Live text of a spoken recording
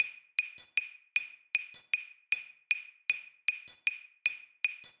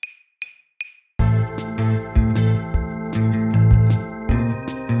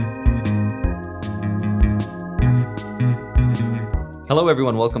Hello,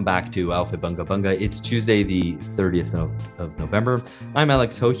 everyone. Welcome back to Alpha Bunga Bunga. It's Tuesday, the 30th of November. I'm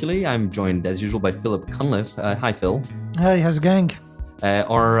Alex Hochuli. I'm joined, as usual, by Philip Cunliffe. Hi, Phil. Hey, how's it going?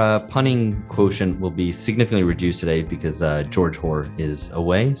 Our punning quotient will be significantly reduced today because George Hoare is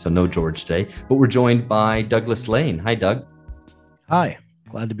away, so no George today. But we're joined by Douglas Lane. Hi, Doug. Hi,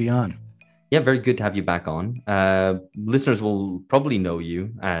 glad to be on. Yeah, very good to have you back on. Listeners will probably know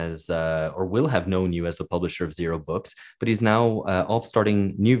you as, or will have known you as the publisher of Zero Books, but he's now off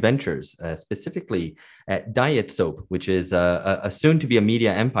starting new ventures, specifically Diet Soap, which is a soon to be a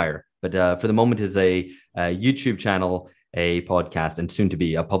media empire, but for the moment is a YouTube channel, a podcast, and soon to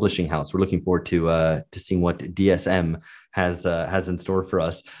be a publishing house. We're looking forward to seeing what DSM has in store for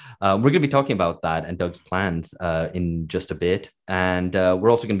us. We're going to be talking about that and Doug's plans in just a bit, and we're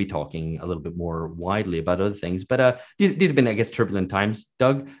also going to be talking a little bit more widely about other things. But these have been, I guess, turbulent times.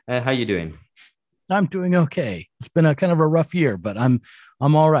 Doug, how are you doing? I'm doing okay. It's been a kind of a rough year, but I'm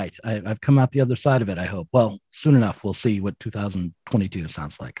all right. I've come out the other side of it, I hope. Well, soon enough, we'll see what 2022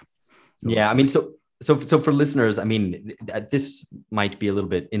 sounds like. Yeah, I mean, So for listeners, I mean, this might be a little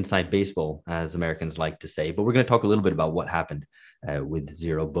bit inside baseball, as Americans like to say, but we're going to talk a little bit about what happened with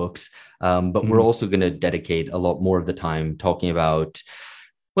Zero Books. But we're also going to dedicate a lot more of the time talking about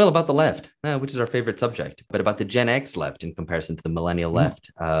the left, which is our favorite subject, but about the Gen X left in comparison to the millennial left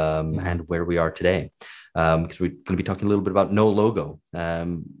and where we are today. Because we're going to be talking a little bit about No Logo,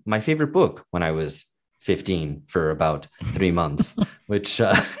 my favorite book when I was 15 for about 3 months, which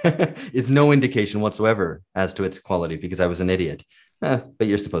is no indication whatsoever as to its quality because I was an idiot. But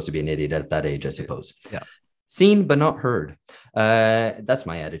you're supposed to be an idiot at that age, I suppose. Yeah. Seen but not heard. That's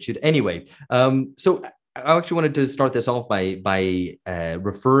my attitude. Anyway, so I actually wanted to start this off by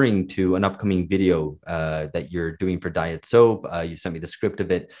referring to an upcoming video that you're doing for Diet Soap. You sent me the script of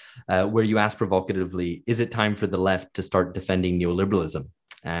it, where you asked provocatively, is it time for the left to start defending neoliberalism?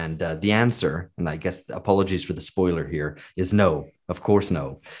 And the answer, and I guess apologies for the spoiler here, is no, of course,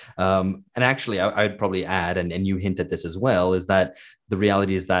 no. And actually, I'd probably add, and you hint at this as well, is that the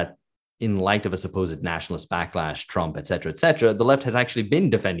reality is that in light of a supposed nationalist backlash, Trump, et cetera, the left has actually been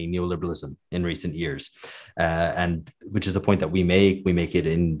defending neoliberalism in recent years. And which is the point that we make. We make it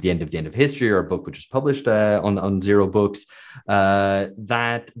in The End of History, our book, which was published on Zero Books,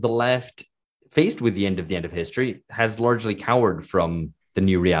 that the left, faced with the end of history, has largely cowered from the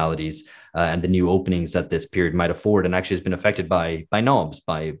new realities and the new openings that this period might afford, and actually has been affected by knobs,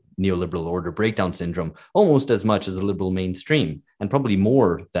 by neoliberal order breakdown syndrome, almost as much as the liberal mainstream, and probably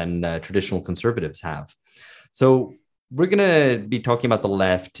more than traditional conservatives have. So we're going to be talking about the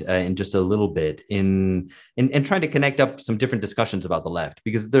left in just a little bit in trying to connect up some different discussions about the left,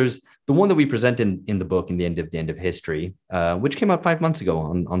 because there's the one that we present in the book, in the end of history, which came out 5 months ago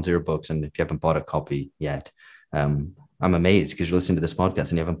on Zero Books. And if you haven't bought a copy yet, I'm amazed because you're listening to this podcast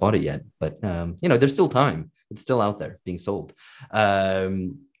and you haven't bought it yet, but there's still time. It's still out there being sold.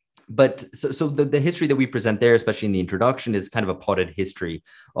 But so the history that we present there, especially in the introduction, is kind of a potted history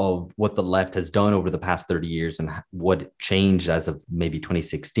of what the left has done over the past 30 years and what changed as of maybe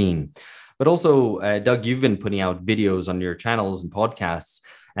 2016. But also, Doug, you've been putting out videos on your channels and podcasts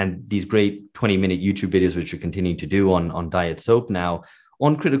and these great 20-minute YouTube videos, which you're continuing to do on Diet Soap now,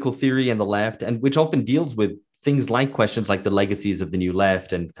 on critical theory and the left, and which often deals with things like questions like the legacies of the new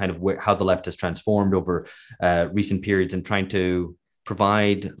left and kind of how the left has transformed over recent periods, and trying to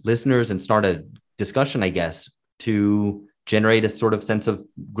provide listeners and start a discussion, I guess, to generate a sort of sense of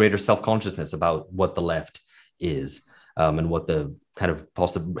greater self-consciousness about what the left is and what the kind of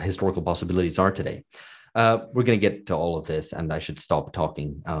historical possibilities are today. We're going to get to all of this, and I should stop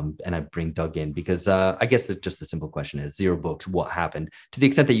talking and I bring Doug in because I guess that just the simple question is Zero Books, what happened, to the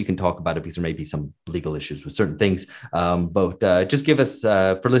extent that you can talk about it, because there may be some legal issues with certain things. But just give us,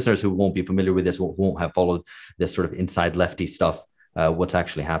 for listeners who won't be familiar with this, who won't have followed this sort of inside lefty stuff, what's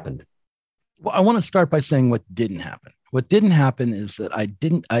actually happened. Well, I want to start by saying what didn't happen. What didn't happen is that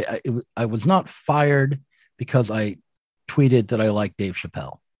I was not fired because I tweeted that I like Dave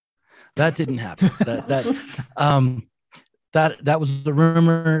Chappelle. That didn't happen. That was the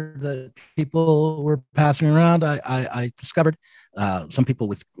rumor that people were passing around. I discovered some people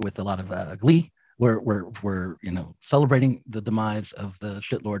with a lot of glee were celebrating the demise of the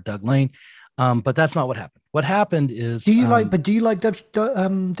shitlord Doug Lane. But that's not what happened. What happened is, do you like Dave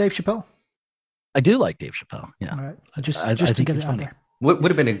Chappelle? I do like Dave Chappelle. Yeah. All right. Just to get it out there. Would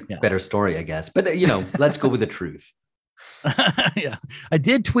have been a better story, I guess. But let's go with the truth. Yeah, I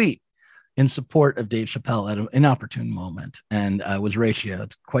did tweet in support of Dave Chappelle at an inopportune moment, and I was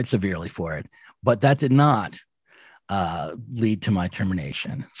ratioed quite severely for it. But that did not lead to my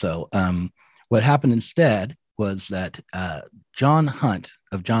termination. So what happened instead was that John Hunt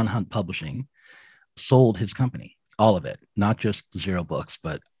of John Hunt Publishing sold his company, all of it, not just Zero Books,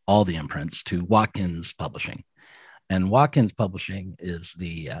 but all the imprints, to Watkins Publishing. And Watkins Publishing is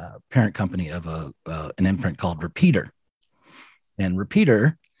the parent company of an imprint called Repeater. And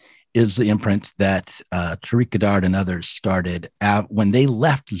Repeater is the imprint that Tariq Goddard and others started when they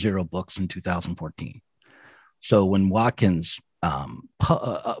left Zero Books in 2014. So when Watkins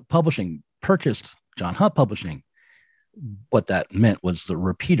Publishing purchased John Hunt Publishing, what that meant was the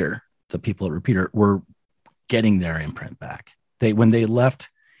people at Repeater were getting their imprint back. When they left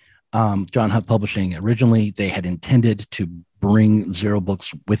John Hunt Publishing, originally they had intended to bring Zero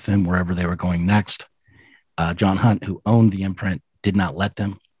Books with them wherever they were going next. John Hunt, who owned the imprint, did not let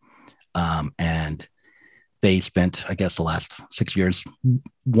them. And they spent, I guess, the last 6 years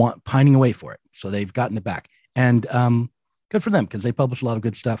pining away for it. So they've gotten it back. And good for them, because they published a lot of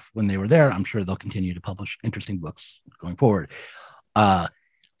good stuff when they were there. I'm sure they'll continue to publish interesting books going forward.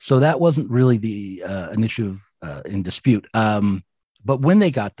 So that wasn't really an issue in dispute. But when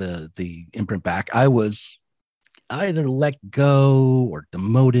they got the imprint back, I was either let go or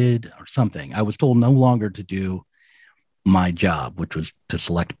demoted or something. I was told no longer to do my job, which was to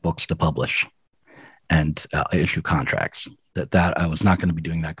select books to publish and issue contracts. That I was not going to be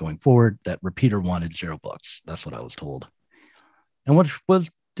doing that going forward. That Repeater wanted Zero Books. That's what I was told, and which was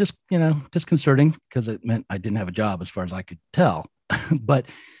just disconcerting, because it meant I didn't have a job as far as I could tell. But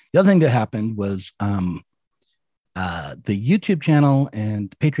the other thing that happened was the YouTube channel and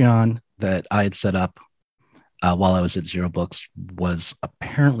Patreon that I had set up while I was at Zero Books was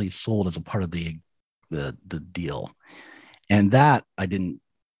apparently sold as a part of the deal. And that I didn't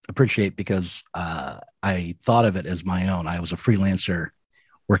appreciate, because I thought of it as my own. I was a freelancer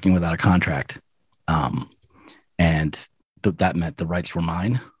working without a contract. And that meant the rights were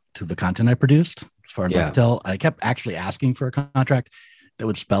mine to the content I produced. As far as I could tell, I kept actually asking for a contract that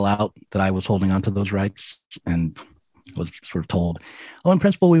would spell out that I was holding on to those rights, and was sort of told, oh, in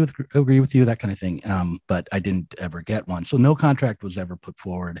principle, we would agree with you, that kind of thing. But I didn't ever get one. So no contract was ever put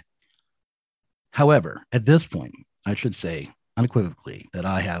forward. However, at this point, I should say unequivocally that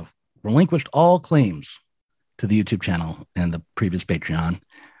I have relinquished all claims to the YouTube channel and the previous Patreon,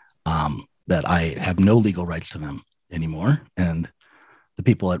 that I have no legal rights to them anymore. And the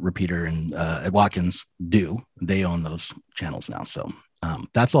people at Repeater and at Watkins do. They own those channels now. So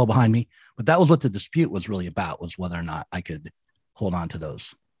that's all behind me. But that was what the dispute was really about, was whether or not I could hold on to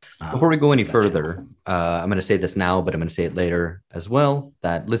those. Before we go any further, I'm going to say this now, but I'm going to say it later as well,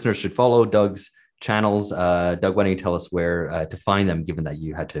 that listeners should follow Doug's channels. Doug, why don't you tell us where to find them, given that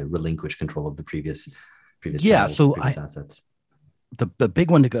you had to relinquish control of the previous channels, so previous assets? The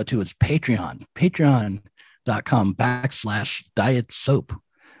big one to go to is Patreon, patreon.com/diet soap.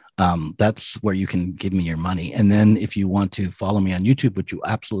 That's where you can give me your money. And then if you want to follow me on YouTube, which you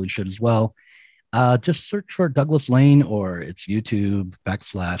absolutely should as well, just search for Douglas Lane, or it's YouTube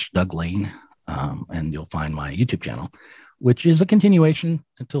 /Doug Lane. And you'll find my YouTube channel, which is a continuation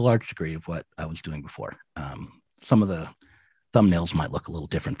to a large degree of what I was doing before. Some of the thumbnails might look a little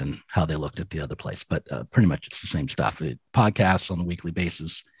different than how they looked at the other place, but pretty much it's the same stuff. Podcasts on a weekly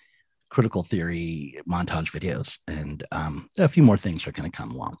basis, critical theory, montage videos, and a few more things are going to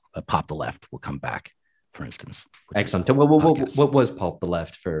come along. Pop the Left will come back, for instance. Excellent. What was Pop the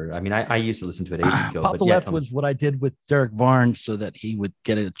Left for? I mean, I used to listen to it ages ago. Pop the Left was what I did with Derek Varn so that he would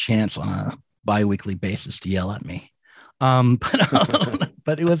get a chance on a bi-weekly basis to yell at me.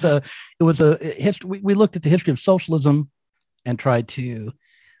 But it was a history. We looked at the history of socialism and tried to,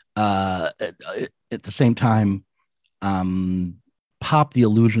 at the same time, pop the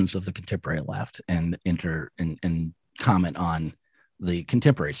illusions of the contemporary left and comment on the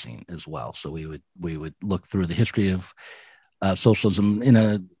contemporary scene as well. So we would look through the history of socialism in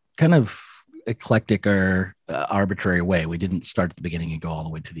a kind of eclectic or arbitrary way. We didn't start at the beginning and go all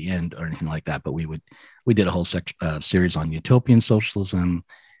the way to the end or anything like that, but we did a whole series on utopian socialism.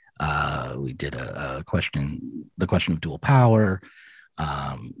 We did the question of dual power.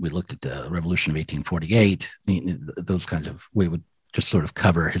 We looked at the revolution of 1848. Those kinds of, we would just sort of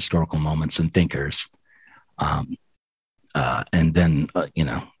cover historical moments and thinkers. And then,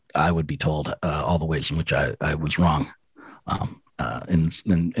 I would be told all the ways in which I was wrong.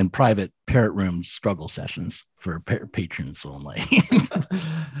 In private parrot room struggle sessions for patrons only.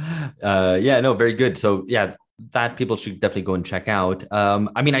 Yeah, no, very good. So yeah, that people should definitely go and check out.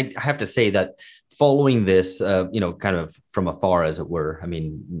 I mean, I have to say that following this, kind of from afar, as it were, I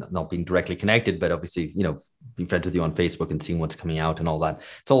mean, not being directly connected, but obviously, being friends with you on Facebook and seeing what's coming out and all that,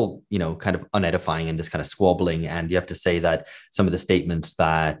 it's all, kind of unedifying and just kind of squabbling. And you have to say that some of the statements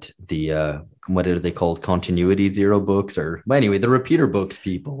that what are they called? Continuity zero books, or well, anyway, the repeater books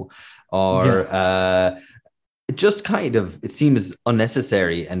people are, just kind of, it seems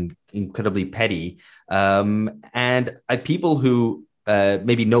unnecessary and incredibly petty. And people who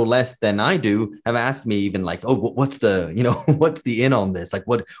maybe know less than I do have asked me even like, oh, what's the, what's the in on this? Like,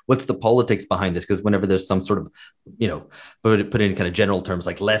 what's the politics behind this? Because whenever there's some sort of, put in kind of general terms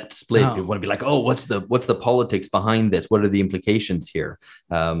like left split, you want to be like, oh, what's the politics behind this? What are the implications here?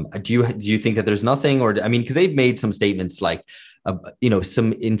 Do you think that there's nothing, or I mean, because they've made some statements like,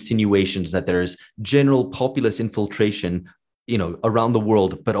 some insinuations that there's general populist infiltration, around the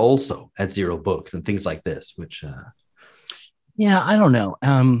world, but also at Zero Books and things like this, which, yeah, I don't know.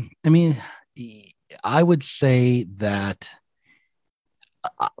 I mean, I would say that,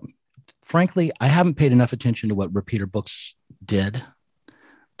 frankly, I haven't paid enough attention to what Repeater Books did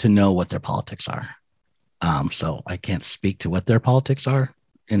to know what their politics are. So I can't speak to what their politics are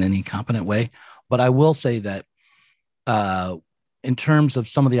in any competent way, but I will say that, in terms of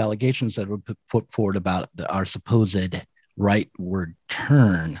some of the allegations that were put forward about our supposed rightward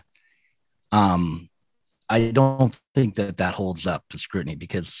turn, I don't think that holds up to scrutiny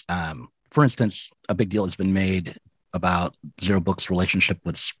because, for instance, a big deal has been made about Zero Books' relationship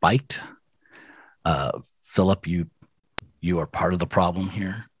with Spiked. Philip, you are part of the problem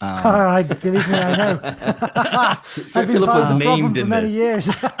here. I believe me, I know. I've been Philip part was of the problem named for in many this.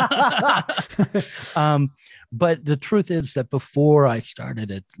 years. But the truth is that before I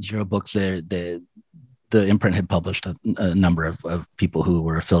started at Zero Books, the imprint had published a number of people who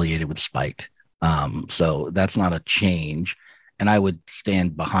were affiliated with Spiked. So that's not a change. And I would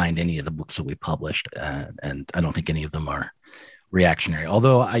stand behind any of the books that we published. And I don't think any of them are reactionary,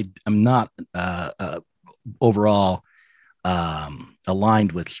 although I'm not overall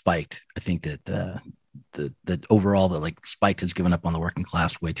aligned with Spiked. I think that that overall that like Spiked has given up on the working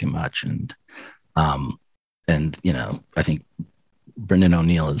class way too much. And I think Brendan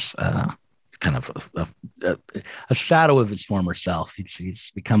O'Neill is kind of a shadow of his former self.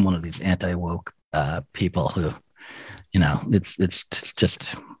 He's become one of these anti-woke people who,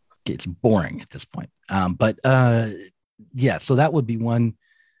 it's boring at this point. So that would be one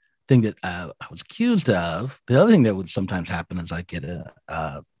thing that I was accused of. The other thing that would sometimes happen is I get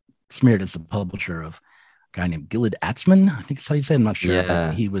smeared as the publisher of a guy named Gilad Atzmon. I think that's how you say it. I'm not sure. Yeah.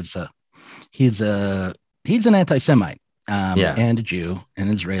 But he's an anti-Semite and a Jew, an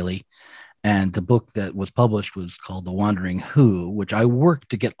Israeli. And the book that was published was called The Wandering Who, which I worked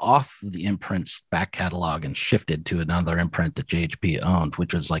to get off the imprint's back catalog and shifted to another imprint that JHP owned,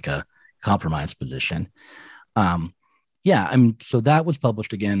 which was like a compromise position. So that was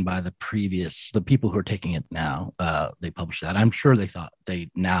published again by the people who are taking it now. They published that. I'm sure they thought they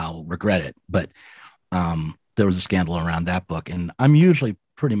now regret it, but there was a scandal around that book. And I'm usually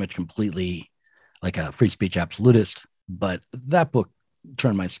pretty much completely like a free speech absolutist, but that book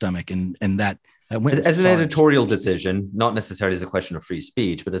turned my stomach, and that I went as an editorial decision, not necessarily as a question of free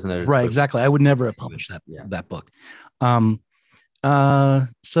speech, but as an right, exactly. I would never have published that book.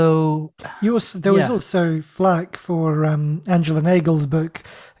 So there was also flack for Angela Nagel's book,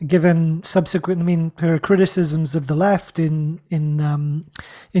 given subsequent, I mean, her criticisms of the left in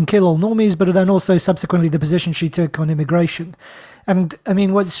Kill All Normies, but then also subsequently the position she took on immigration. And I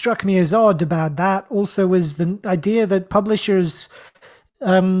mean, what struck me as odd about that also was the idea that publishers,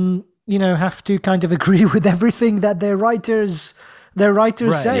 have to kind of agree with everything that their writers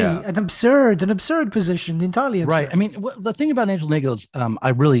say. Yeah. An absurd position, entirely absurd. Right. I mean, the thing about Angela Nagle is, I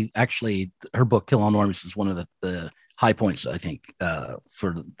really actually, her book Kill All Normies is one of the high points, I think,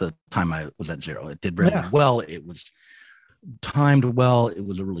 for the time I was at Zero. It did really well. It was timed well. It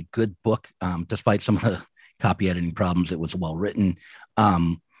was a really good book, despite some of the copy editing problems. It was well written.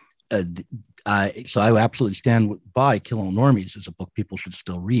 So I absolutely stand by Kill All Normies as a book people should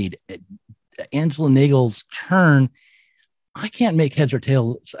still read. Angela Nagle's turn, I can't make heads or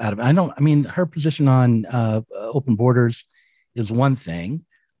tails out of it. Her position on open borders is one thing.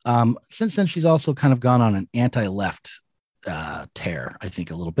 Since then, she's also kind of gone on an anti-left tear, I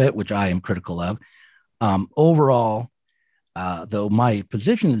think, a little bit, which I am critical of. Overall, though, my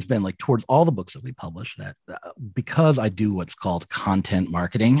position has been like towards all the books that we publish that because I do what's called content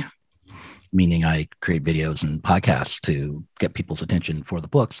marketing, meaning I create videos and podcasts to get people's attention for the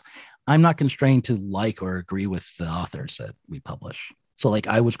books. I'm not constrained to like or agree with the authors that we publish. So like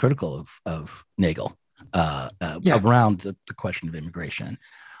I was critical of Nagel around the question of immigration.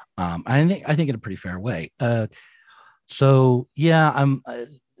 I think in a pretty fair way. So yeah,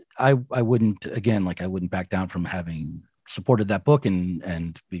 I wouldn't, again, like I wouldn't back down from having supported that book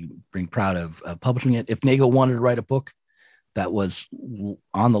and being proud of publishing it. If Nagel wanted to write a book that was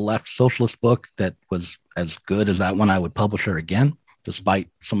on the left socialist book that was as good as that one, I would publish her again, despite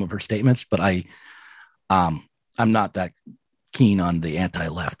some of her statements. But I'm not that keen on the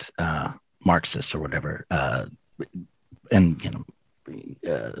anti-left Marxists or whatever. And,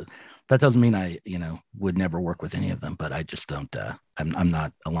 that doesn't mean I, would never work with any of them, but I just don't, I'm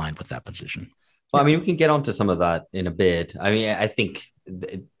not aligned with that position. Well, I mean, we can get onto some of that in a bit. I mean, I think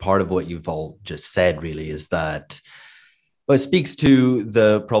part of what you've all just said really is that, well, it speaks to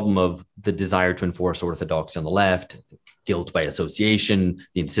the problem of the desire to enforce orthodoxy on the left, guilt by association,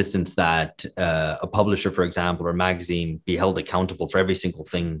 the insistence that a publisher, for example, or a magazine be held accountable for every single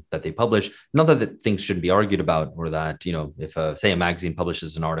thing that they publish. Not that things shouldn't be argued about, or that, if say a magazine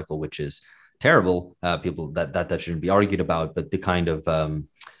publishes an article which is terrible, people that shouldn't be argued about, but the kind of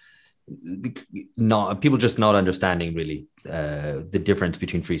people just not understanding really the difference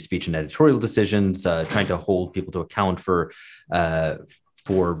between free speech and editorial decisions, trying to hold people to account for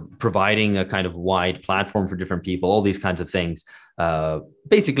providing a kind of wide platform for different people, all these kinds of things.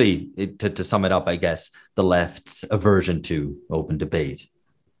 Basically, to sum it up, I guess, the left's aversion to open debate.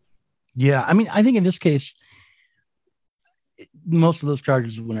 Yeah, I mean, I think in this case, most of those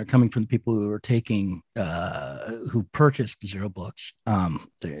charges, when they're coming from the people who are taking, who purchased Zero Books,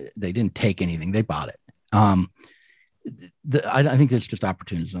 they didn't take anything; they bought it. I think it's just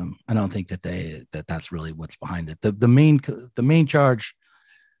opportunism. I don't think that that's really what's behind it. The main charge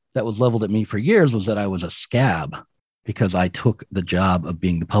that was leveled at me for years was that I was a scab because I took the job of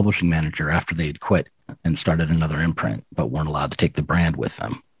being the publishing manager after they had quit and started another imprint, but weren't allowed to take the brand with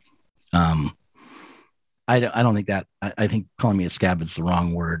them. I don't think that. I think calling me a scab is the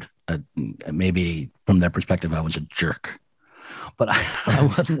wrong word. Maybe from their perspective, I was a jerk, but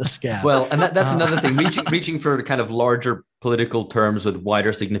I wasn't a scab. Well, and that's another thing, reaching for kind of larger political terms with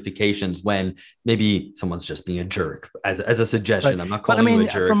wider significations when maybe someone's just being a jerk as a suggestion. I'm not calling you a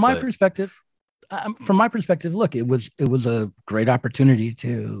jerk. From my perspective, look, it was a great opportunity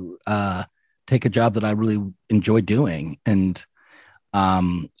to take a job that I really enjoyed doing. And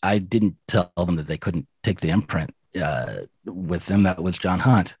I didn't tell them that they couldn't take the imprint with them. That was John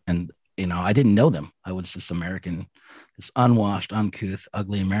Hunt. And, I didn't know them. I was this American, this unwashed, uncouth,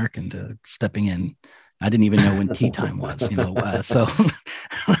 ugly American stepping in. I didn't even know when tea time was,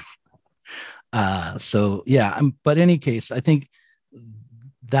 so yeah. But in any case, I think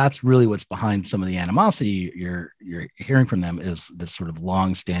that's really what's behind some of the animosity you're hearing from them, is this sort of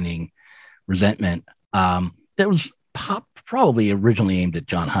long-standing resentment that was probably originally aimed at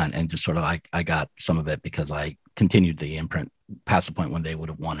John Hunt, and just sort of I got some of it because I continued the imprint past the point when they would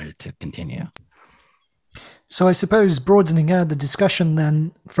have wanted it to continue. So I suppose broadening out the discussion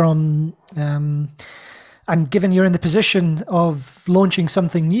then from, and given you're in the position of launching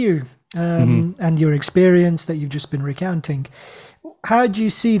something new, and your experience that you've just been recounting, how do you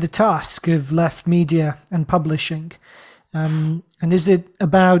see the task of left media and publishing? And is it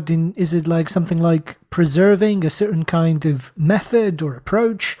like something like preserving a certain kind of method or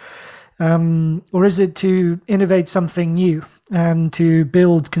approach? Or is it to innovate something new and to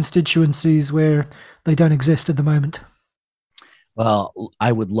build constituencies where they don't exist at the moment? Well,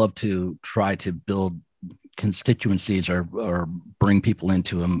 I would love to try to build constituencies or bring people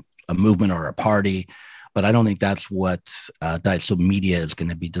into a movement or a party, but I don't think that's what Daiso Media is going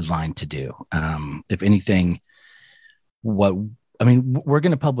to be designed to do. If anything, we're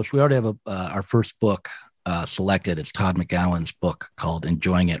going to publish. We already have our first book selected. It's Todd McGowan's book called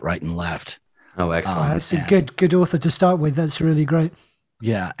 "Enjoying It Right and Left." Oh, excellent! That's a good author to start with. That's really great.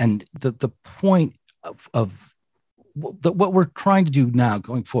 Yeah, and the point of what we're trying to do now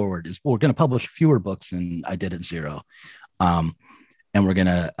going forward is we're going to publish fewer books than I did at Zero, and we're going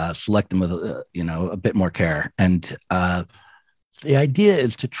to select them with a bit more care. And the idea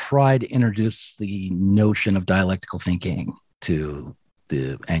is to try to introduce the notion of dialectical thinking to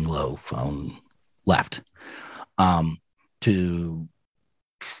the Anglophone left, to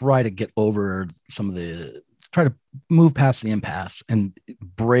try to get over try to move past the impasse and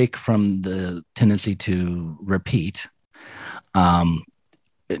break from the tendency to repeat, and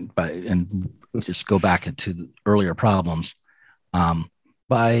just go back into the earlier problems,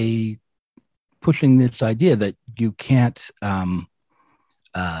 by pushing this idea that you can't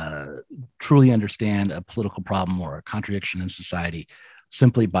truly understand a political problem or a contradiction in society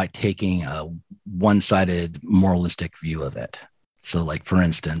simply by taking a one-sided moralistic view of it. So, like, for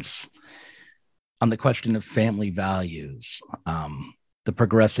instance, on the question of family values, the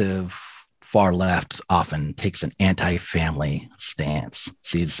progressive far left often takes an anti-family stance,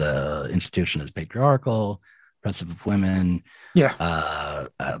 sees the institution as patriarchal, oppressive of women, Yeah.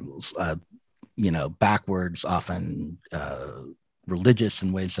 Backwards, often religious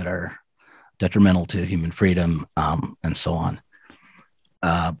in ways that are detrimental to human freedom, and so on.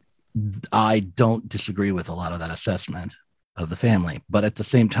 I don't disagree with a lot of that assessment of the family, but at the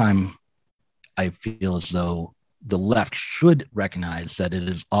same time, I feel as though the left should recognize that it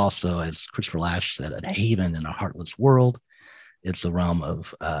is also, as Christopher Lasch said, a haven in a heartless world. It's a realm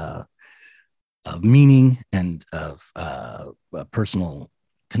of meaning and of personal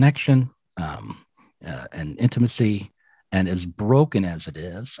connection and intimacy. And as broken as it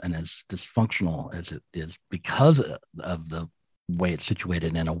is, and as dysfunctional as it is because of the way it's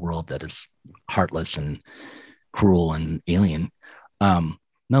situated in a world that is heartless and cruel and alien,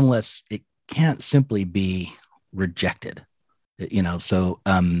 nonetheless, it can't simply be rejected. So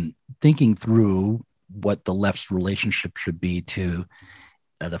thinking through what the left's relationship should be to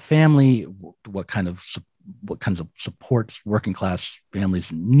the family, what kinds of supports working class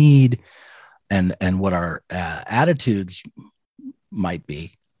families need, and what our attitudes might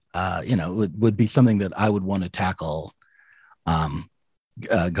be, would be something that I would want to tackle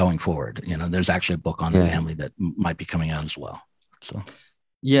going forward. There's actually a book on the family that might be coming out as well. So.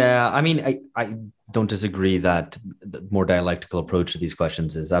 Yeah, I mean, I don't disagree that the more dialectical approach to these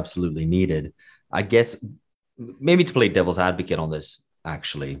questions is absolutely needed. I guess maybe to play devil's advocate on this,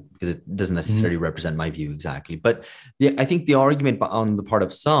 actually, because it doesn't necessarily represent my view exactly. But I think the argument on the part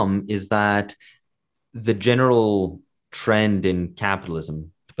of some is that the general trend in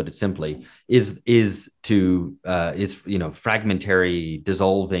capitalism, to put it simply, is fragmentary,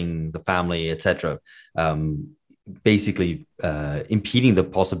 dissolving the family, etc. Basically impeding the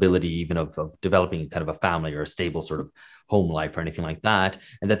possibility even of developing kind of a family or a stable sort of home life or anything like that.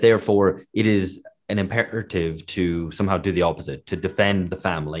 And that therefore it is an imperative to somehow do the opposite, to defend the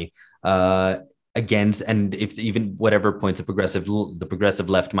family against, and if even whatever points the progressive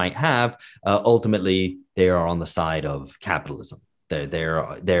left might have, ultimately they are on the side of capitalism. They're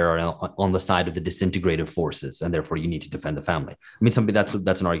on the side of the disintegrative forces, and therefore you need to defend the family. I mean,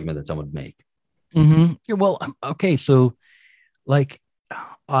 that's an argument that someone would make. Mm-hmm. Yeah, well, okay, so I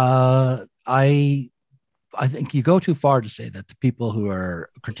think you go too far to say that the people who are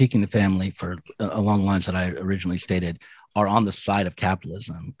critiquing the family for along the lines that I originally stated are on the side of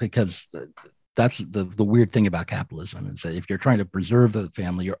capitalism, because that's the weird thing about capitalism is that if you're trying to preserve the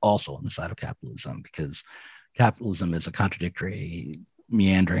family, you're also on the side of capitalism, because capitalism is a contradictory,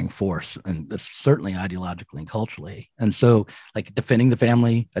 meandering force, and that's certainly ideologically and culturally. And so, like, defending the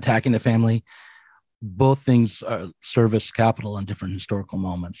family, attacking the family, both things service capital in different historical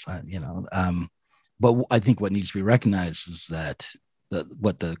moments, but I think what needs to be recognized is that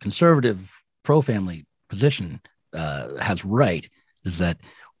what the conservative pro-family position has right is that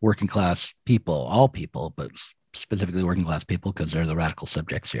working class people, all people, but specifically working class people, because they're the radical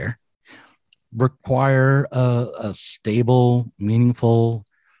subjects here, require a stable, meaningful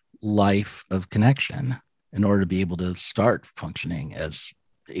life of connection in order to be able to start functioning as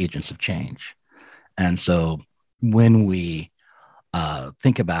agents of change. And so when we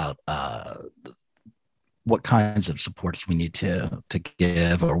think about what kinds of supports we need to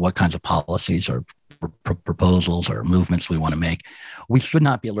give, or what kinds of policies or proposals or movements we want to make, we should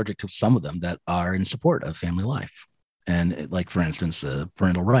not be allergic to some of them that are in support of family life. And like, for instance,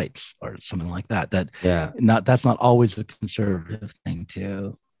 parental rights or something like that. That's not always a conservative thing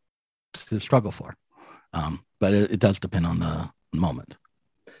to struggle for, but it does depend on the moment.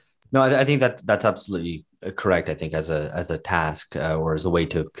 No, I think that's absolutely correct. I think as a task or as a way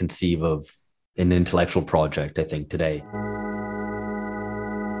to conceive of an intellectual project, I think today.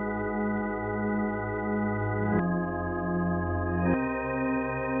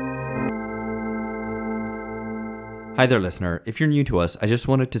 Hi there, listener. If you're new to us, I just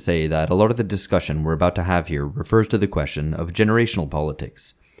wanted to say that a lot of the discussion we're about to have here refers to the question of generational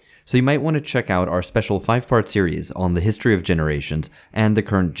politics. So you might want to check out our special 5-part series on the history of generations and the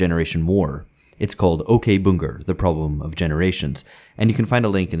current generation war. It's called OK Bunga, the Problem of Generations, and you can find a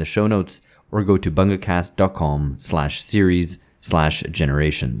link in the show notes or go to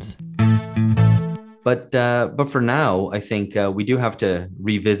bungacast.com/series/generations. But for now, I think we do have to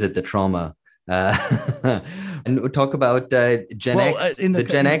revisit the trauma And we'll talk about Gen X, the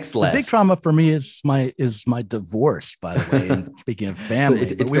Gen X left. The big trauma for me is my divorce, by the way. And speaking of family,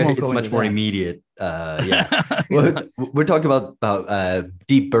 so it's much more immediate. Yeah, we're talking about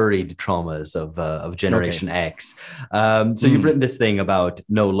deep buried traumas of Generation X. So you've written this thing about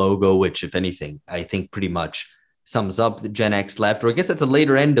no logo, which, if anything, I think pretty much sums up the Gen X left, or I guess it's the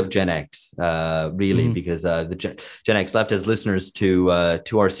later end of Gen X, really, because the Gen X left, as listeners to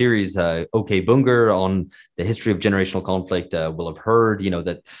our series, OK Bunger, on the history of generational conflict, will have heard,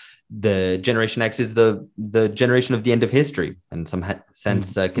 that the Generation X is the generation of the end of history, and in some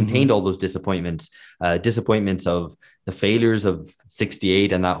sense contained all those disappointments of the failures of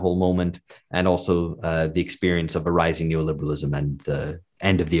 68 and that whole moment, and also the experience of a rising neoliberalism and the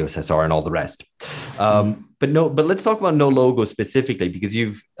end of the USSR and all the rest. But let's talk about no logo specifically, because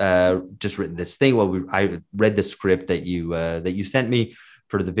you've just written this thing. Well, I read the script that you sent me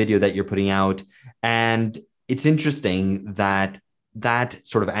for the video that you're putting out, and it's interesting that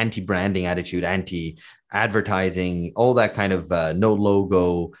sort of anti-branding attitude, anti-advertising, all that kind of no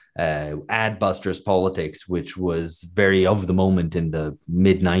logo, ad busters politics, which was very of the moment in the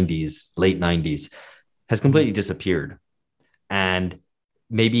mid 90s, late 90s, has completely disappeared. And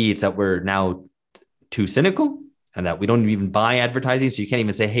maybe it's that we're now too cynical and that we don't even buy advertising. So you can't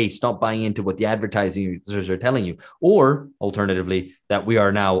even say, hey, stop buying into what the advertisers are telling you. Or alternatively, that we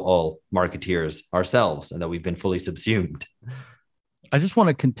are now all marketeers ourselves and that we've been fully subsumed. I just want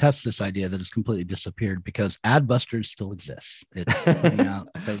to contest this idea that it's completely disappeared, because Adbusters still exists. It's putting out.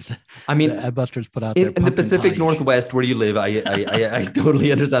 I mean, Adbusters put out in the Pacific Northwest, where you live. I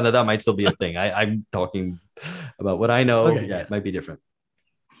totally understand that might still be a thing. I'm talking about what I know. Okay, it might be different.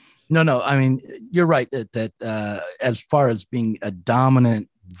 No. I mean, you're right that as far as being a dominant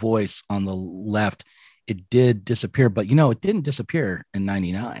voice on the left, it did disappear. But it didn't disappear in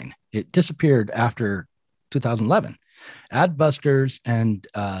 '99. It disappeared after 2011. Adbusters and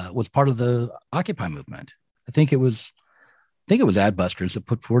was part of the Occupy movement. I think it was Adbusters that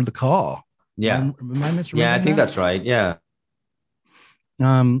put forward the call. Yeah. Am I misremembering? Yeah, I think that's right. Yeah.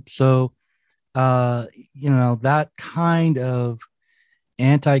 So that kind of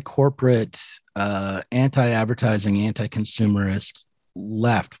anti-corporate, anti-advertising, anti-consumerist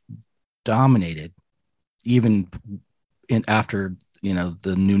left dominated even after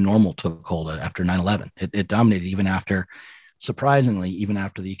the new normal took hold after 9/11. It dominated even after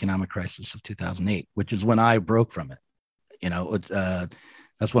the economic crisis of 2008, which is when I broke from it.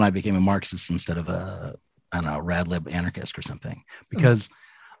 That's when I became a Marxist instead of a rad lib anarchist or something, because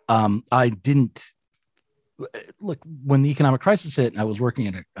I didn't look when the economic crisis hit. I was working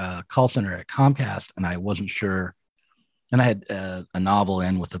at a call center at Comcast, and I wasn't sure, and I had a novel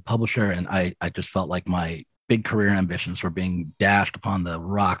in with a publisher, and I just felt like my big career ambitions were being dashed upon the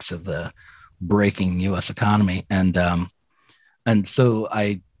rocks of the breaking U.S. economy, and so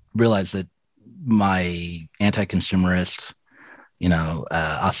I realized that my anti-consumerist,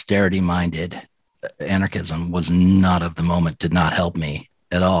 austerity-minded anarchism was not of the moment, did not help me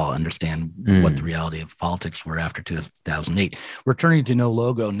at all understand what the reality of politics were after 2008. We're turning to no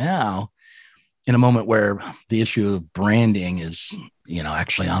logo now in a moment where the issue of branding is,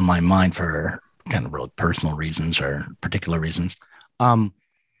 actually on my mind for kind of really personal reasons or particular reasons.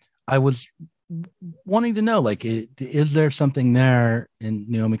 I was wanting to know, is there something there in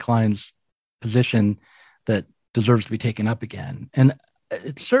Naomi Klein's position that deserves to be taken up again? And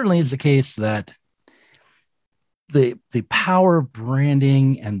it certainly is the case that the power of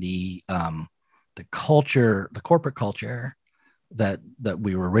branding and the culture, the corporate culture that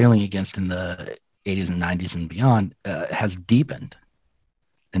we were railing against in the 80s and 90s and beyond has deepened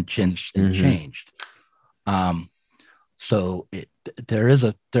and changed. So there is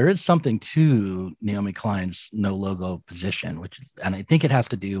something to Naomi Klein's no logo position, and I think it has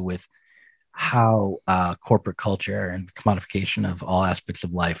to do with how corporate culture and commodification of all aspects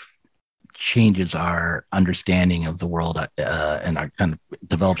of life changes our understanding of the world and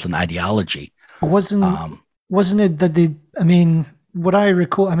develops an ideology. Wasn't it that what I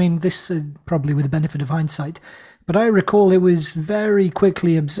recall, this probably with the benefit of hindsight, but I recall it was very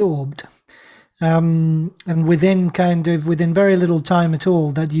quickly absorbed. And within very little time at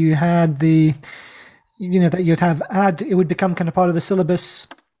all, that you had that you'd have it would become kind of part of the syllabus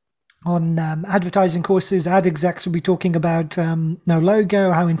on advertising courses. Ad execs would be talking about no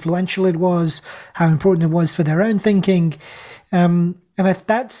logo, how influential it was, how important it was for their own thinking. And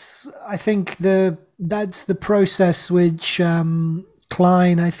that's the process which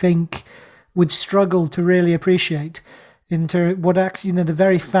Klein, I think, would struggle to really appreciate. Into what actually, the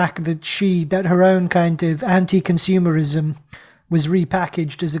very fact that her own kind of anti-consumerism was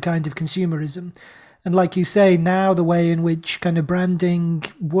repackaged as a kind of consumerism. And like you say, now the way in which kind of branding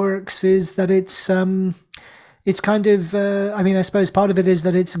works is that it's kind of, I mean, I suppose part of it is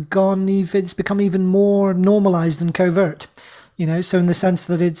that it's become even more normalized and covert, so in the sense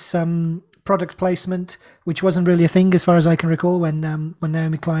that it's product placement, which wasn't really a thing as far as I can recall when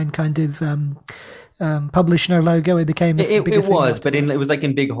Naomi Klein kind of published No Logo, it became it was, but it was like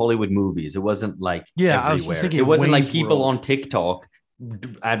in big Hollywood movies. It wasn't like everywhere. It wasn't like people on TikTok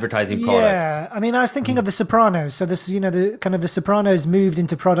advertising products. Yeah, I mean, I was thinking of The Sopranos. So this, The Sopranos moved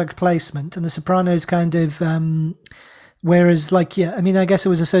into product placement, and The Sopranos kind of, whereas I guess it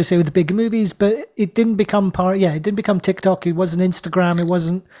was associated with the big movies, but it didn't become it didn't become TikTok. It wasn't Instagram. It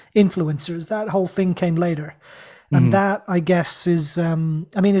wasn't influencers. That whole thing came later. And that, I guess, is,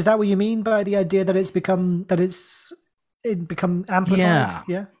 is that what you mean by the idea that it's become amplified?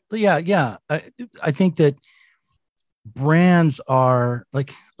 Yeah. I think that brands are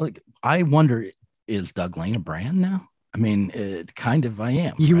like I wonder, is Doug Lane a brand now? I mean, I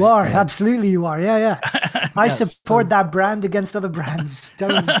am. You are, absolutely you are. Yeah. I support that brand against other brands.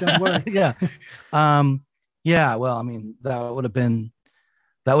 Don't worry. Yeah. Well, I mean, that would have been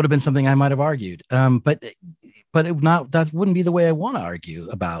something I might have argued. But that wouldn't be the way I want to argue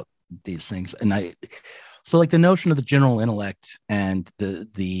about these things. And so like the notion of the general intellect and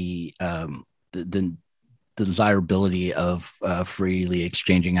the desirability of freely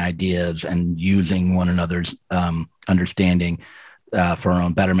exchanging ideas and using one another's understanding for our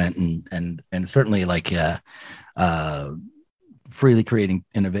own betterment, and certainly like freely creating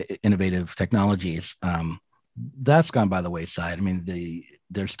innovative technologies, that's gone by the wayside. I mean,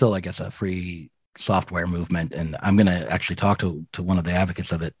 there's still, I guess, a free software movement, and I'm going to actually talk to one of the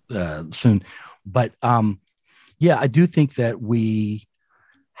advocates of it soon. But I do think that we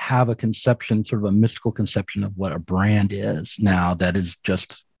have a conception, sort of a mystical conception of what a brand is now that is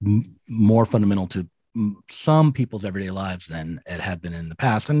just more fundamental to some people's everyday lives than it had been in the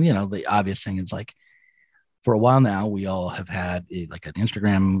past. And, the obvious thing is like, for a while now, we all have had like an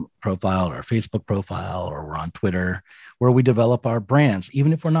Instagram profile or a Facebook profile, or we're on Twitter, where we develop our brands,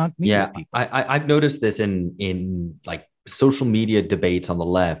 even if we're not media people. I've noticed this in like social media debates on the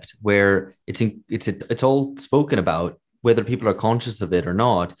left, where it's all spoken about, whether people are conscious of it or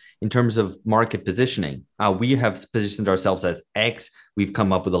not, in terms of market positioning. We have positioned ourselves as X. We've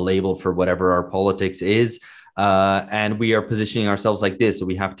come up with a label for whatever our politics is. And we are positioning ourselves like this. So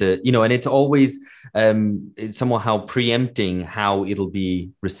we have to, and it's always it's somehow preempting how it'll be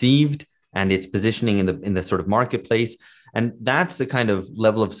received, and it's positioning in the sort of marketplace. And that's the kind of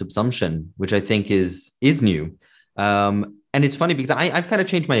level of subsumption, which I think is new. And it's funny because I've kind of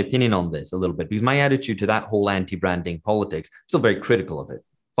changed my opinion on this a little bit, because my attitude to that whole anti-branding politics, I'm still very critical of it.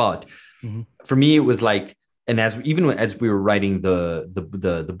 But for me, it was like, and as we were writing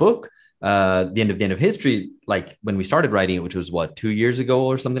the book, the end of history, like when we started writing it, which was 2 years ago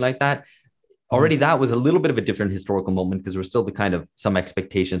or something like that, already that was a little bit of a different historical moment, because there were still the kind of some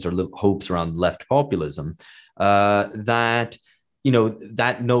expectations or hopes around left populism, that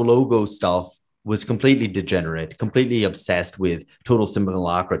no logo stuff was completely degenerate, completely obsessed with total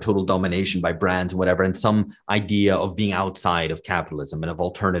simulacra, total domination by brands and whatever, and some idea of being outside of capitalism and of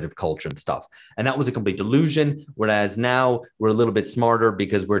alternative culture and stuff. And that was a complete delusion. Whereas now we're a little bit smarter,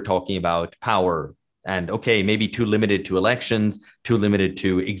 because we're talking about power, and maybe too limited to elections, too limited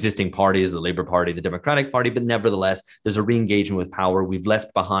to existing parties, the Labour Party, the Democratic Party, but nevertheless, there's a re-engagement with power. We've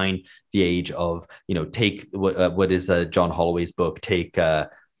left behind the age of, take what is John Holloway's book,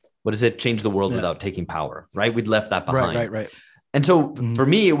 what is it? Change the world without taking power, right? We'd left that behind. Right. And so for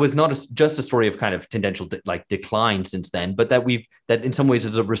me, it was not just a story of kind of tendential decline since then, but that in some ways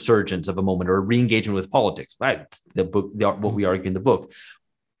there's a resurgence of a moment, or a re-engagement with politics, right? What we argue in the book.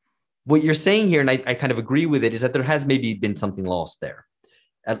 What you're saying here, and I kind of agree with it, is that there has maybe been something lost there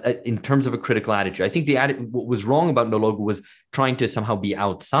in terms of a critical attitude. I think what was wrong about No Logo was trying to somehow be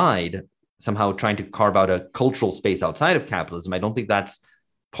outside, somehow trying to carve out a cultural space outside of capitalism. I don't think that's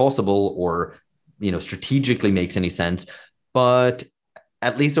possible, or strategically makes any sense, but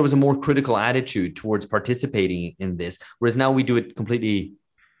at least there was a more critical attitude towards participating in this, whereas now we do it completely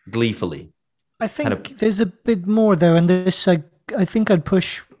gleefully. I think there's a bit more though, and this I think I'd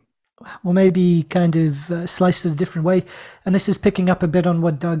push, or maybe kind of slice it a different way, and this is picking up a bit on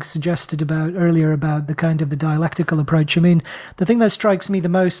what Doug suggested earlier about the kind of the dialectical approach. I mean, the thing that strikes me the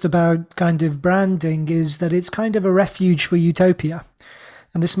most about kind of branding is that it's kind of a refuge for utopia.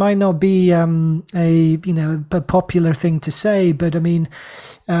 And this might not be a popular thing to say, but I mean,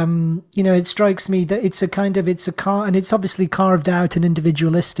 it strikes me that it's a car, and it's obviously carved out and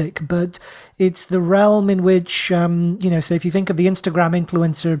individualistic, but it's the realm in which, so if you think of the Instagram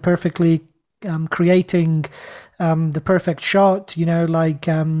influencer perfectly creating the perfect shot,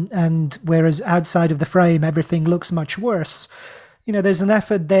 and whereas outside of the frame, everything looks much worse. There's an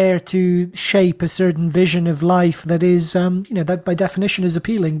effort there to shape a certain vision of life that is, that by definition is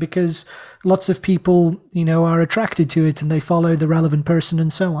appealing because lots of people, are attracted to it and they follow the relevant person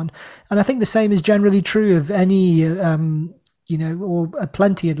and so on. And I think the same is generally true of any, or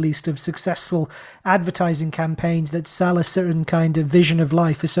plenty at least of successful advertising campaigns that sell a certain kind of vision of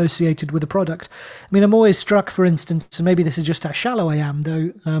life associated with a product. I mean, I'm always struck, for instance, and maybe this is just how shallow I am,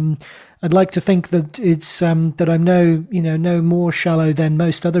 though. I'd like to think that it's that I'm no more shallow than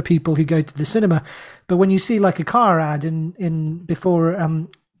most other people who go to the cinema. But when you see like a car ad before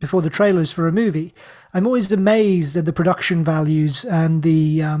the trailers for a movie, I'm always amazed at the production values and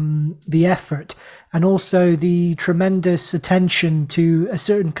the effort, and also the tremendous attention to a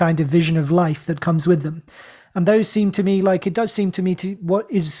certain kind of vision of life that comes with them. And those seem to me what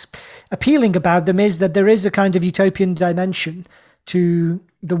is appealing about them is that there is a kind of utopian dimension to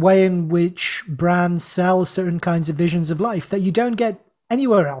the way in which brands sell certain kinds of visions of life that you don't get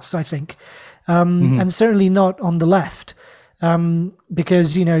anywhere else, I think. And certainly not on the left.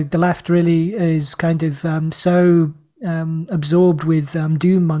 Because, the left really is kind of so absorbed with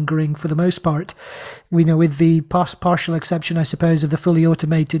doom mongering for the most part, with the partial exception, I suppose, of the fully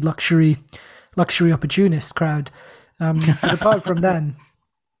automated luxury opportunist crowd. But apart from then,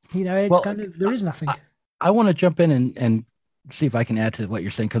 it's there is nothing. I want to jump in and see if I can add to what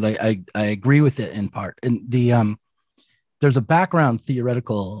you're saying, because I agree with it in part. And there's a background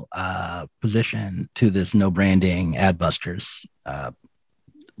theoretical position to this no branding ad busters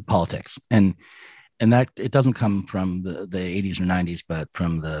politics, and that it doesn't come from the 80s or 90s, but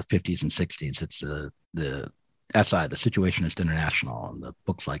from the 50s and 60s. It's the SI, the Situationist International, and the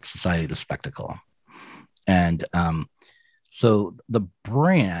books like Society of the Spectacle. And so the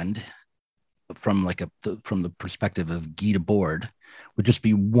brand, from the perspective of Guy Debord, would just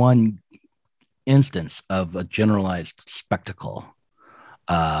be one instance of a generalized spectacle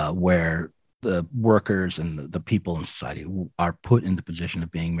where the workers and the people in society are put in the position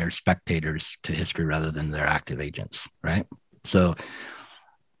of being mere spectators to history rather than their active agents, right? So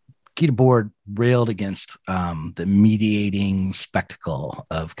Guy Debord railed against the mediating spectacle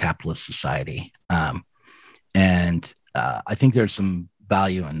of capitalist society. And I think there's some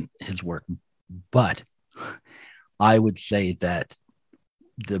value in his work, but I would say that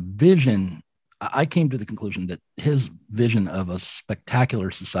the vision, I came to the conclusion that his vision of a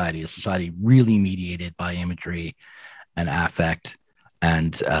spectacular society, a society really mediated by imagery and affect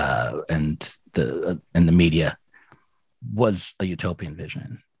and the media, was a utopian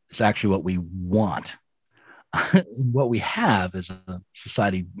vision. It's actually what we want. What we have is a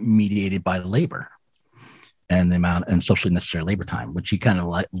society mediated by labor and the amount and socially necessary labor time, which he kind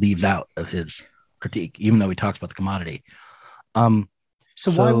of leaves out of his critique, even though he talks about the commodity.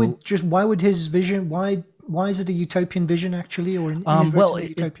 So why would his vision, why is it a utopian vision actually, or an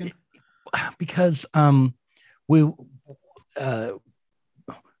utopian? Because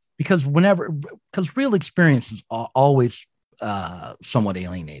real experience is always somewhat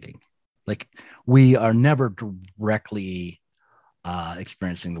alienating. Like, we are never directly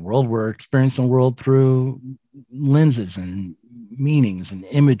experiencing the world. We're experiencing the world through lenses and meanings and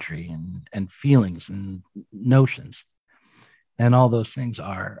imagery and feelings and notions. And all those things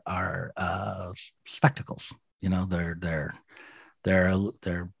are spectacles. They're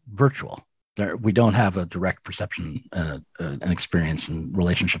virtual. We don't have a direct perception, an experience and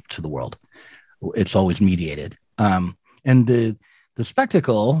relationship to the world. It's always mediated. And the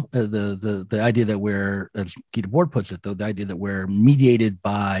spectacle, the idea that we're, as Guy Debord puts it, though, the idea that we're mediated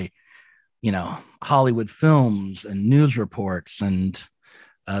by, Hollywood films and news reports and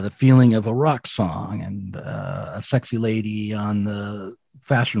the feeling of a rock song and a sexy lady on the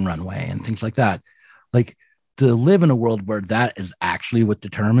fashion runway and things like that. Like, to live in a world where that is actually what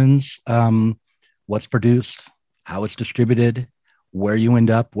determines what's produced, how it's distributed, where you end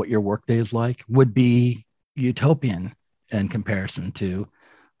up, what your workday is like, would be utopian in comparison to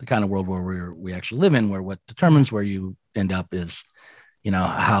the kind of world where we actually live in, where what determines where you end up is,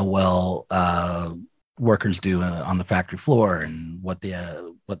 how well workers do on the factory floor, and what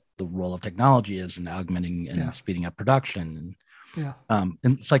the role of technology is in augmenting and speeding up production. And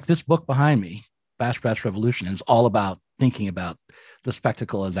it's like this book behind me, Bash Bash Revolution, is all about thinking about the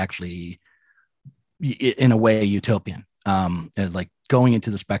spectacle as actually, in a way, utopian. Like going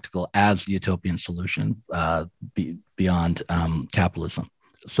into the spectacle as the utopian solution beyond capitalism.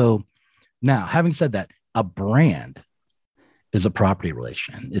 So now, having said that, a brand is a property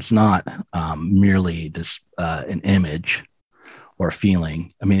relation. It's not merely this an image or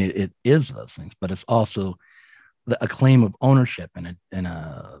feeling. I mean, it is those things, but it's also a claim of ownership and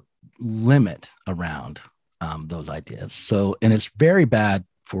a limit around those ideas. So, and it's very bad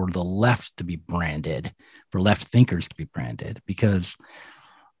for the left to be branded, for left thinkers to be branded, because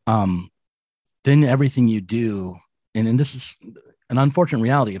then everything you do, and this is an unfortunate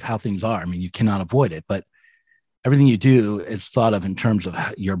reality of how things are. I mean, you cannot avoid it, but everything you do is thought of in terms of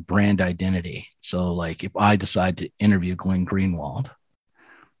your brand identity. So like if I decide to interview Glenn Greenwald,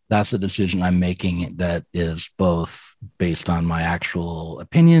 that's a decision I'm making that is both based on my actual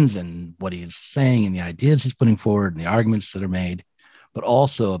opinions and what he's saying and the ideas he's putting forward and the arguments that are made, but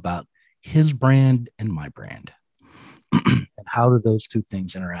also about his brand and my brand. And how do those two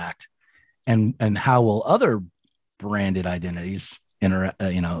things interact? And how will other branded identities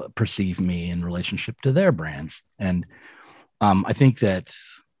perceive me in relationship to their brands? And I think that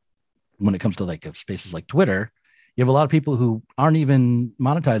when it comes to like spaces like Twitter, you have a lot of people who aren't even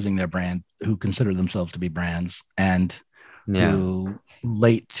monetizing their brand, who consider themselves to be brands, and who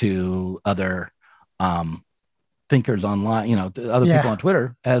relate to other thinkers online, other people on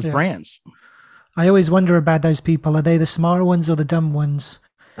Twitter as brands. I always wonder about those people. Are they the smart ones or the dumb ones?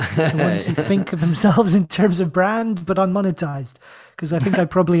 The ones who think of themselves in terms of brand but unmonetized? Because I think I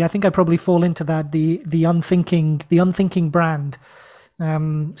probably fall into that, the unthinking brand.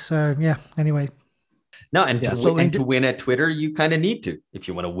 So yeah. Anyway. No, and to win at Twitter, you kind of need to, if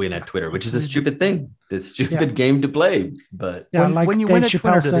you want to win at Twitter, which is a stupid thing. It's a stupid game to play. But when you win at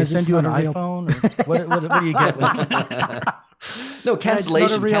Twitter, do they send you an iPhone? Or what do you get? No,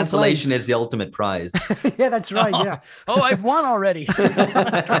 cancellation is the ultimate prize. Yeah, that's right. Yeah. Oh, I've won already.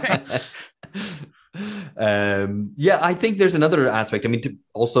 I think there's another aspect. I mean,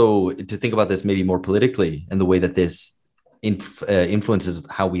 to think about this maybe more politically and the way that this influences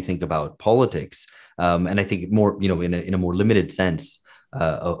how we think about politics. And I think more, in a more limited sense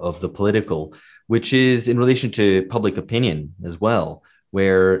of the political, which is in relation to public opinion as well,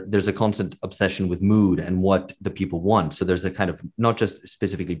 where there's a constant obsession with mood and what the people want. So there's a kind of not just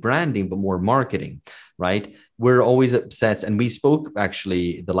specifically branding, but more marketing, right? We're always obsessed. And we spoke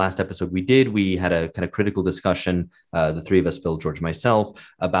actually the last episode we had a kind of critical discussion, the three of us, Phil, George, myself,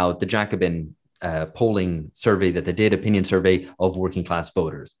 about the Jacobin polling survey that they did, opinion survey of working class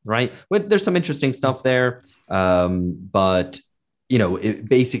voters, right? Well, there's some interesting stuff there, but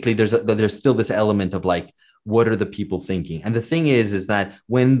basically there's still this element of like, what are the people thinking? And the thing is that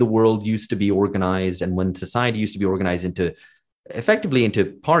when the world used to be organized and when society used to be organized effectively into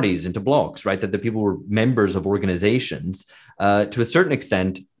parties, into blocks, right? That the people were members of organizations, to a certain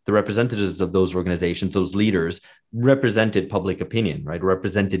extent, the representatives of those organizations, those leaders, represented public opinion, right?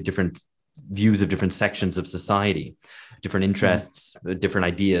 Represented different views of different sections of society, different interests, different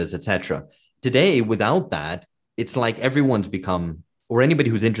ideas, etc. Today, without that, it's like everyone's become, or anybody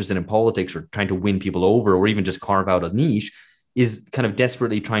who's interested in politics or trying to win people over, or even just carve out a niche, is kind of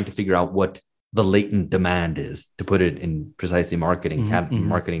desperately trying to figure out what the latent demand is, to put it in precisely marketing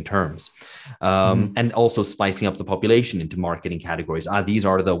terms, and also spicing up the population into marketing categories. These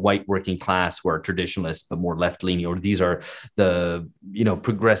are the white working class who are traditionalists but more left-leaning, or these are the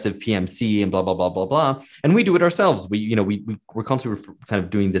progressive PMC and blah blah blah blah blah. And we do it ourselves. We're constantly kind of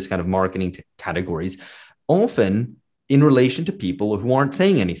doing this kind of marketing categories, often in relation to people who aren't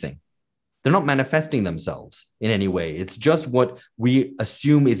saying anything. They're not manifesting themselves in any way. It's just what we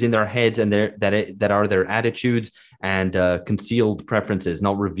assume is in their heads and that are their attitudes and concealed preferences,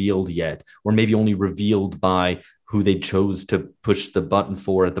 not revealed yet, or maybe only revealed by who they chose to push the button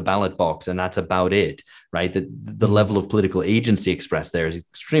for at the ballot box. And that's about it, right? The level of political agency expressed there is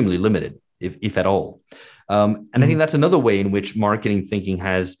extremely limited, if at all. And I think that's another way in which marketing thinking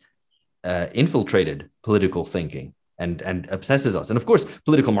has infiltrated political thinking and obsesses us. And of course,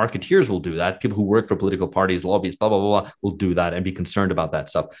 political marketeers will do that. People who work for political parties, lobbyists, blah, blah, blah, blah, will do that and be concerned about that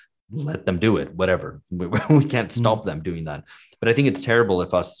stuff. Let them do it, whatever. We can't stop them doing that. But I think it's terrible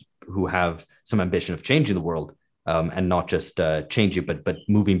if us who have some ambition of changing the world and not just changing, but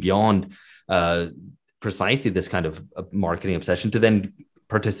moving beyond precisely this kind of marketing obsession, to then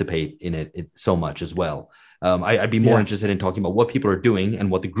participate in it so much as well. I'd be more interested in talking about what people are doing and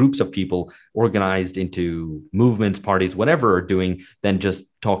what the groups of people organized into movements, parties, whatever are doing, than just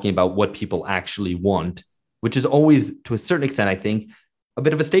talking about what people actually want, which is always, to a certain extent, I think, a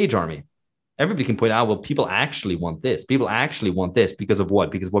bit of a stage army. Everybody can point out, well, people actually want this. People actually want this because of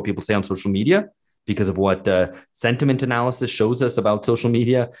what? Because of what people say on social media? because of what sentiment analysis shows us about social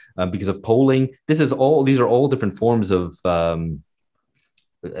media, because of polling. These are all different forms of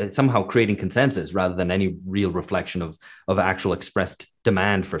somehow creating consensus rather than any real reflection of actual expressed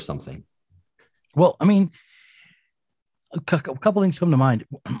demand for something. Well, I mean, a couple things come to mind.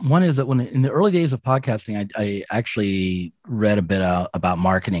 One is that when in the early days of podcasting, I actually read a bit about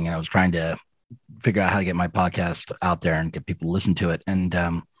marketing, and I was trying to figure out how to get my podcast out there and get people to listen to it.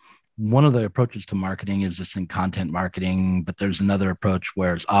 And one of the approaches to marketing is this in content marketing, but there's another approach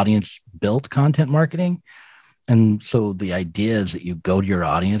where it's audience built content marketing. And so the idea is that you go to your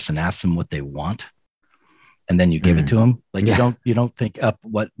audience and ask them what they want, and then you give it to them. Like you don't think up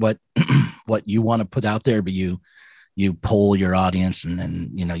what what you want to put out there, but you poll your audience, and then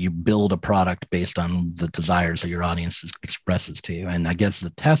you build a product based on the desires that your audience expresses to you. And I guess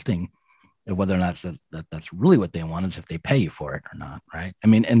the testing of whether or not that's really what they want is if they pay you for it or not, right? I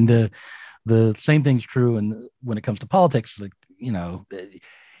mean, and the same thing's true when it comes to politics. Like,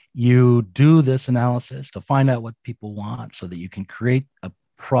 you do this analysis to find out what people want so that you can create a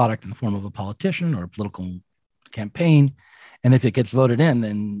product in the form of a politician or a political campaign. And if it gets voted in,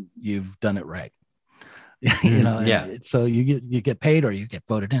 then you've done it right. So you get paid or you get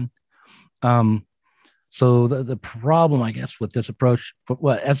voted in. So the problem, I guess, with this approach,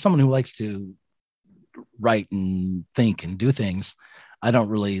 as someone who likes to write and think and do things, I don't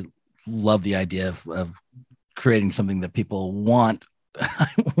really love the idea of creating something that people want.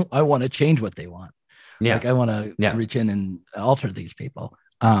 I want to change what they want. Yeah. Like I want to reach in and alter these people.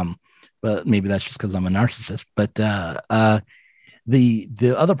 But maybe that's just because I'm a narcissist. But the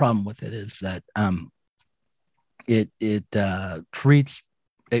other problem with it is that it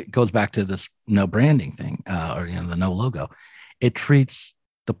goes back to this no branding thing, or the no logo. It treats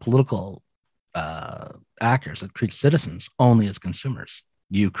the political actors, it treats citizens only as consumers.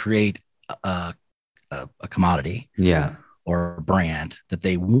 You create a commodity, or a brand that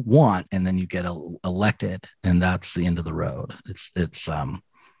they want, and then you get elected, and that's the end of the road. It's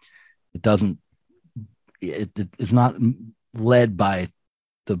not led by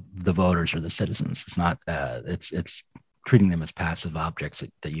the voters or the citizens. It's not. It's treating them as passive objects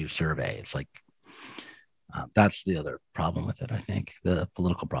that you survey. It's like that's the other problem with it. I think the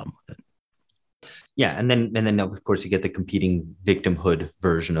political problem with it. Yeah, and then of course you get the competing victimhood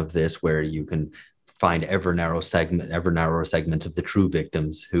version of this, where you can find ever narrower segments of the true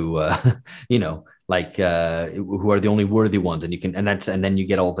victims who, who are the only worthy ones, and then you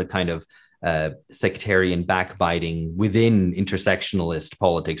get all the kind of sectarian backbiting within intersectionalist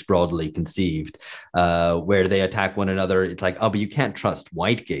politics broadly conceived, where they attack one another. It's like, but you can't trust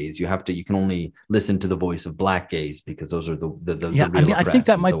white gays. You can only listen to the voice of black gays because those are the real I think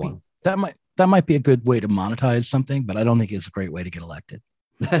that might be a good way to monetize something, but I don't think it's a great way to get elected.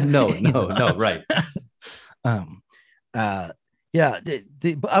 No, right. But I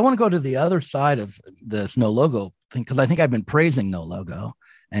want to go to the other side of this no logo thing, because I think I've been praising no logo,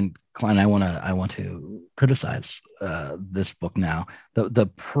 and Klein, I want to criticize this book now. The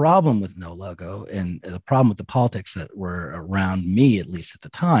problem with no logo, and the problem with the politics that were around me, at least at the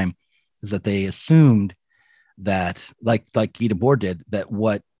time, is that they assumed that, like Guy Debord did, that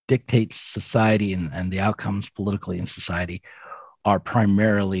what dictates society and the outcomes politically in society are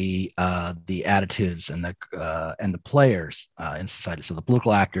primarily the attitudes and the players in society. So the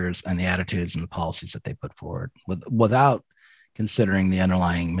political actors and the attitudes and the policies that they put forward, without considering the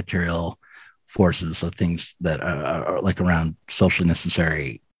underlying material forces of things that are like around socially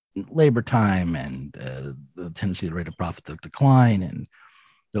necessary labor time and the tendency of the rate of profit to decline, and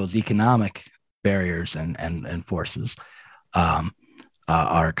those economic barriers and forces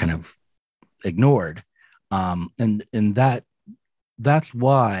are kind of ignored. And that's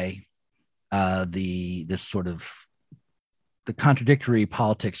why this sort of the contradictory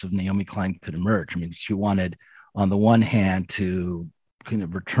politics of Naomi Klein could emerge. I mean, she wanted, on the one hand, to kind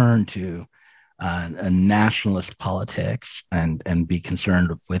of return to a nationalist politics and be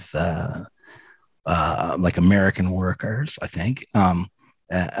concerned with like American workers, I think.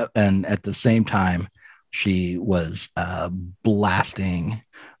 And at the same time, she was blasting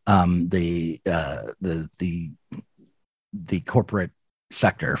the corporate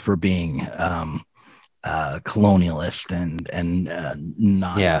sector for being colonialist and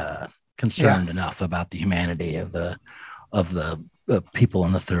not concerned enough about the humanity of the people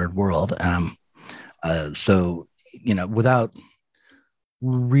in the third world. So without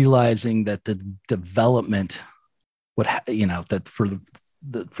realizing that the development would that for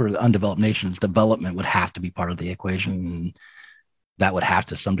the undeveloped nations, development would have to be part of the equation, and that would have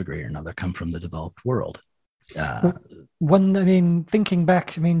to some degree or another come from the developed world. Thinking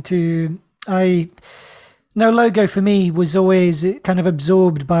back, to I No logo for me was always kind of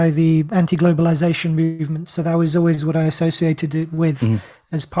absorbed by the anti-globalization movement. So that was always what I associated it with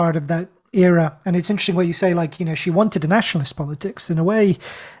as part of that era. And it's interesting what you say, like, she wanted a nationalist politics in a way.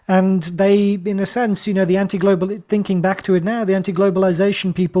 And they, in a sense, the anti-global, thinking back to it now, the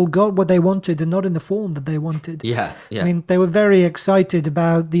anti-globalization people got what they wanted and not in the form that they wanted. Yeah, yeah. I mean, they were very excited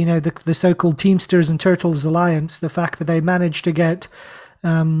about, the so-called Teamsters and Turtles Alliance, the fact that they managed to get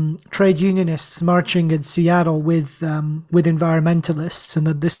trade unionists marching in Seattle with environmentalists, and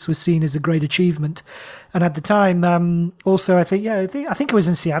that this was seen as a great achievement. And at the time, also, I think it was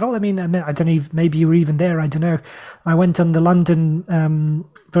in Seattle. I don't know if maybe you were even there. I don't know. I went on the London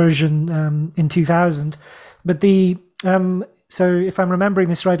version in 2000, but so if I'm remembering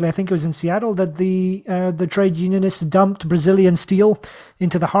this rightly, I think it was in Seattle that the trade unionists dumped Brazilian steel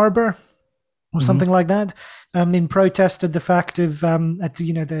into the harbor or something like that, in protest of the fact of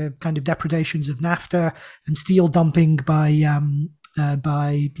the kind of depredations of NAFTA and steel dumping by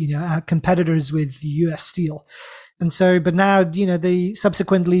our competitors with U.S. steel. And so, but now, they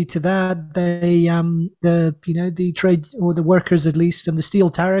subsequently to that, the trade, or the workers at least, and the steel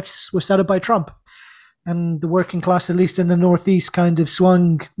tariffs were set up by Trump. And the working class, at least in the Northeast, kind of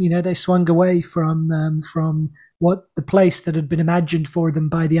swung away from what the place that had been imagined for them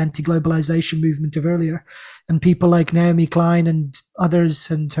by the anti-globalization movement of earlier. And people like Naomi Klein and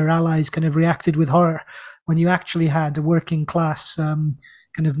others and her allies kind of reacted with horror when you actually had a working class kind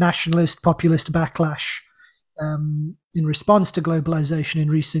of nationalist, populist backlash in response to globalization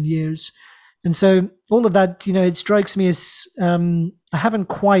in recent years. And so all of that, it strikes me as I haven't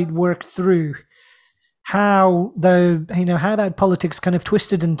quite worked through how that politics kind of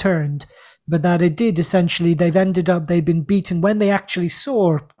twisted and turned, but that it did essentially, they've been beaten when they actually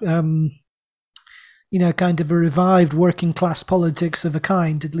saw, kind of a revived working class politics of a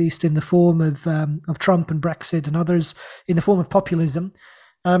kind, at least in the form of Trump and Brexit and others, in the form of populism.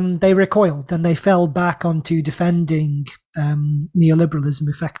 They recoiled and they fell back onto defending neoliberalism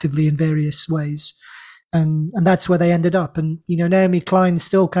effectively in various ways. And that's where they ended up. And, Naomi Klein is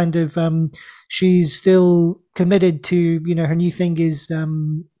still kind of, she's still committed to, her new thing is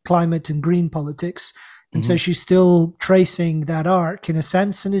climate and green politics. And so she's still tracing that arc in a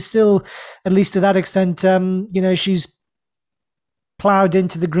sense, and is still, at least to that extent, she's plowed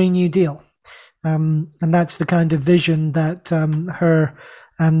into the Green New Deal. And that's the kind of vision that her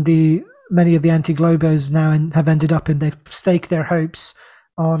and many of the anti-globos now have ended up in. They've staked their hopes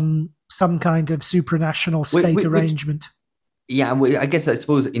on some kind of supranational state arrangement. Yeah, I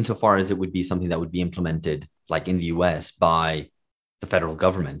suppose insofar as it would be something that would be implemented, like in the US, by the federal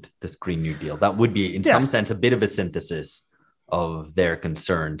government, this Green New Deal, that would be in some sense a bit of a synthesis of their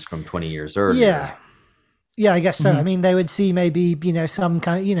concerns from 20 years earlier. Yeah, I guess so. I mean, they would see maybe, some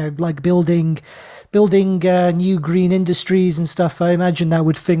kind, like building new green industries and stuff. I imagine that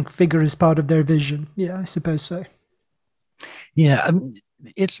would figure as part of their vision. Yeah, I suppose so. Yeah,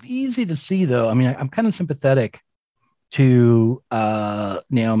 it's easy to see, though. I mean, I'm kind of sympathetic to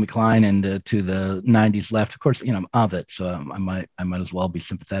Naomi Klein and to the 90s left. Of course, I'm of it, so I might as well be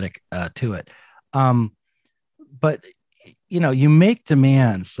sympathetic to it. But you make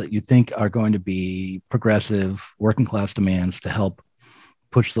demands that you think are going to be progressive, working class demands to help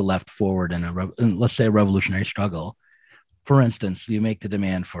push the left forward in let's say, a revolutionary struggle. For instance, you make the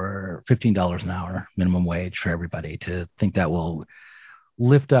demand for $15 an hour minimum wage for everybody, to think that will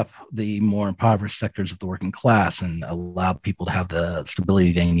lift up the more impoverished sectors of the working class and allow people to have the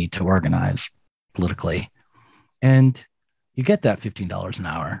stability they need to organize politically. And you get that $15 an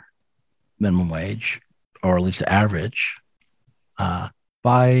hour minimum wage, or at least average,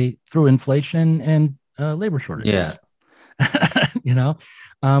 through inflation and labor shortages. Yeah.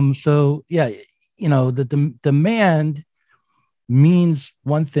 So the demand means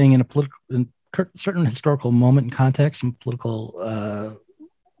one thing in a certain historical moment and context and political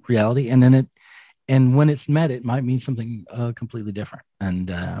reality, and when it's met, it might mean something completely different.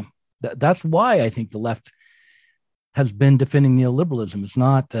 And that's why I think the left has been defending neoliberalism. It's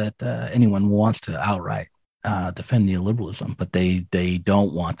not that anyone wants to outright defend neoliberalism, but they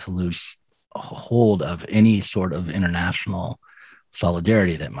don't want to lose a hold of any sort of international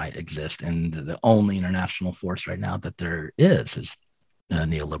solidarity that might exist. And the only international force right now that there is a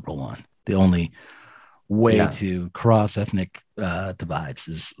neoliberal one. The only way to cross ethnic divides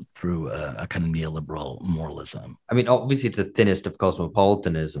is through a kind of neoliberal moralism. I mean, obviously, it's the thinnest of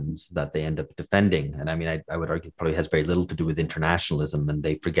cosmopolitanisms that they end up defending. And I mean, I would argue it probably has very little to do with internationalism, and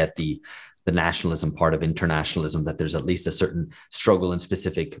they forget the nationalism part of internationalism, that there's at least a certain struggle in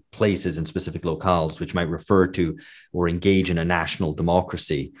specific places and specific locales, which might refer to or engage in a national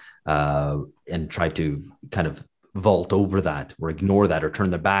democracy and try to kind of vault over that or ignore that or turn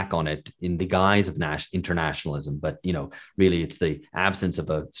their back on it in the guise of internationalism. But, you know, really it's the absence of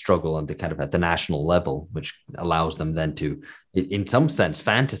a struggle on the kind of at the national level, which allows them then to, in some sense,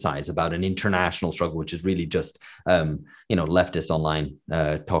 fantasize about an international struggle, which is really just, you know, leftists online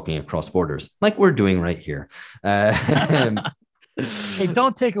talking across borders like we're doing right here. Hey,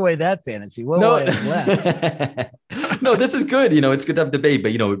 don't take away that fantasy. What no. Left? No, this is good. You know, it's good to have debate,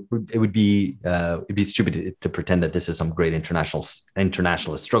 but you know, it would be stupid to pretend that this is some great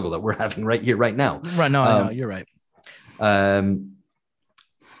internationalist struggle that we're having right here, right now. Right. No, I know, you're right.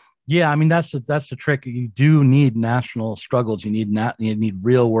 Yeah, I mean that's the trick. You do need national struggles. You need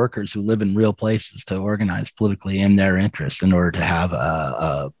real workers who live in real places to organize politically in their interest in order to have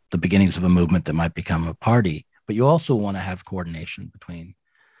the beginnings of a movement that might become a party. But you also want to have coordination between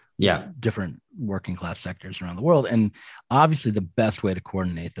different working class sectors around the world. And obviously the best way to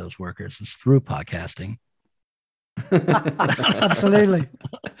coordinate those workers is through podcasting. Absolutely.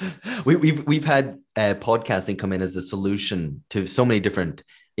 We've had podcasting come in as a solution to so many different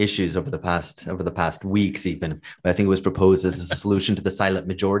issues over the past weeks even. But I think it was proposed as a solution to the silent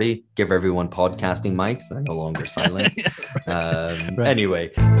majority. Give everyone podcasting mics. They're no longer silent. Right.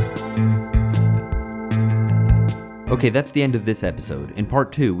 Anyway. Okay, that's the end of this episode. In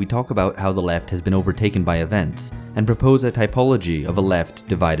part 2, we talk about how the left has been overtaken by events and propose a typology of a left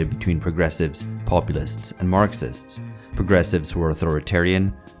divided between progressives, populists, and Marxists. Progressives who are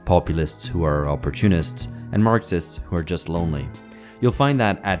authoritarian, populists who are opportunists, and Marxists who are just lonely. You'll find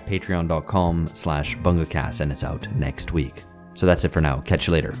that at patreon.com/bungacast, and it's out next week. So that's it for now. Catch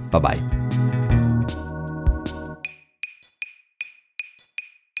you later. Bye-bye.